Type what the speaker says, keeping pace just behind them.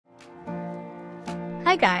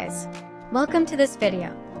Hi guys, welcome to this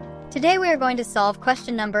video. Today we are going to solve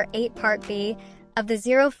question number 8 part B of the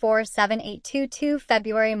 047822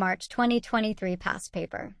 February-March 2023 past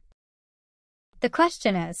paper. The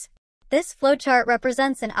question is, this flowchart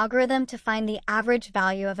represents an algorithm to find the average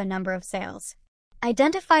value of a number of sales.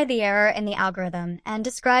 Identify the error in the algorithm and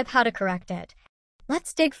describe how to correct it.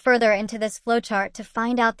 Let's dig further into this flowchart to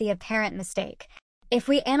find out the apparent mistake. If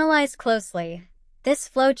we analyze closely, this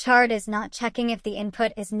flowchart is not checking if the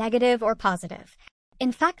input is negative or positive.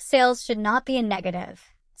 In fact, sales should not be in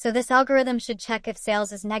negative, so this algorithm should check if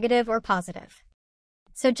sales is negative or positive.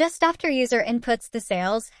 So just after user inputs the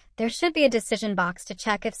sales, there should be a decision box to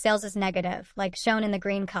check if sales is negative, like shown in the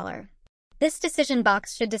green color. This decision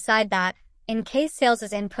box should decide that, in case sales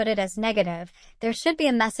is inputted as negative, there should be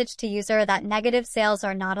a message to user that negative sales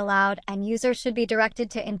are not allowed and user should be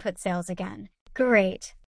directed to input sales again.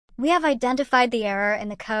 Great! We have identified the error in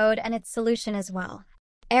the code and its solution as well.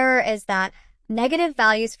 Error is that negative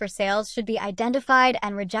values for sales should be identified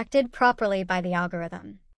and rejected properly by the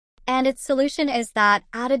algorithm. And its solution is that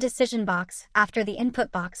add a decision box after the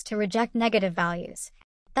input box to reject negative values.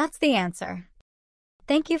 That's the answer.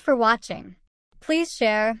 Thank you for watching. Please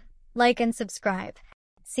share, like, and subscribe.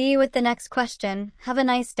 See you with the next question. Have a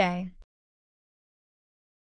nice day.